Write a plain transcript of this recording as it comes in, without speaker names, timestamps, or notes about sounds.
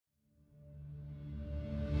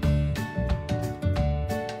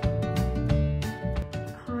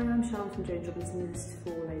James Robinson's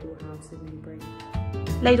for Ladle House in Newbury.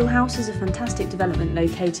 Ladle House is a fantastic development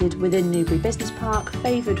located within Newbury Business Park,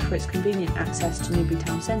 favoured for its convenient access to Newbury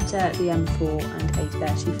Town Centre, the M4 and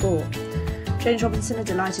A34. James Robinson are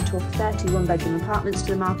delighted to offer 31 bedroom apartments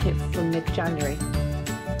to the market from mid-January.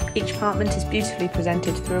 Each apartment is beautifully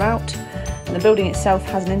presented throughout, and the building itself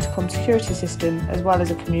has an intercom security system as well as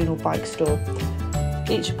a communal bike store.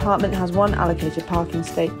 Each apartment has one allocated parking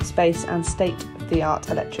space and state-of-the-art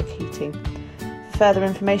electric heating. For further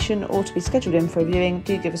information or to be scheduled in for a viewing,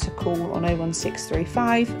 do give us a call on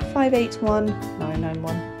 01635 581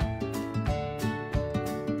 991.